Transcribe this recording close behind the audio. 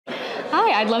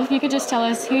Hi, I'd love if you could just tell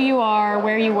us who you are,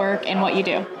 where you work, and what you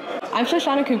do. I'm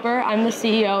Shoshana Cooper. I'm the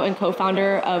CEO and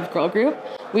co-founder of Girl Group.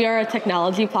 We are a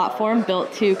technology platform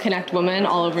built to connect women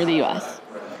all over the U.S.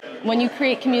 When you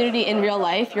create community in real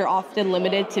life, you're often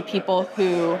limited to people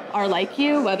who are like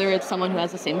you, whether it's someone who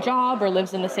has the same job or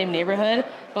lives in the same neighborhood.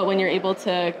 But when you're able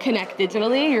to connect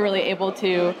digitally, you're really able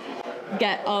to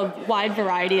get a wide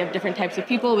variety of different types of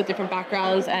people with different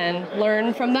backgrounds and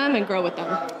learn from them and grow with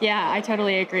them. Yeah, I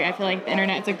totally agree. I feel like the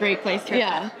internet's a great place to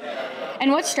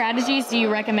And what strategies do you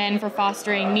recommend for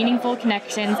fostering meaningful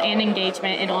connections and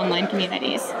engagement in online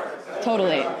communities?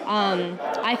 Totally.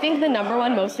 I think the number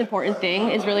one most important thing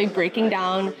is really breaking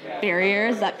down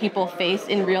barriers that people face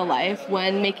in real life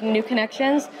when making new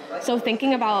connections. So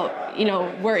thinking about,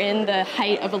 we're in the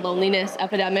height of a loneliness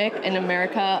epidemic in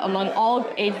America among all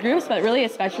age groups, but really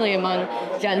especially among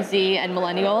Gen Z and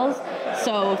millennials.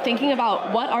 So thinking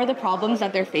about what are the problems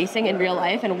that they're facing in real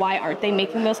life and why aren't they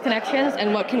making those connections,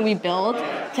 and what can we build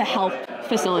to help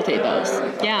facilitate those.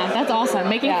 Yeah, that's awesome.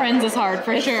 Making friends is hard,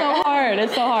 for sure. It's so hard.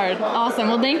 It's so hard. Awesome.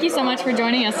 Well, thank you so much for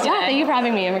joining us today. Yeah, thank you for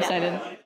having me. I'm excited.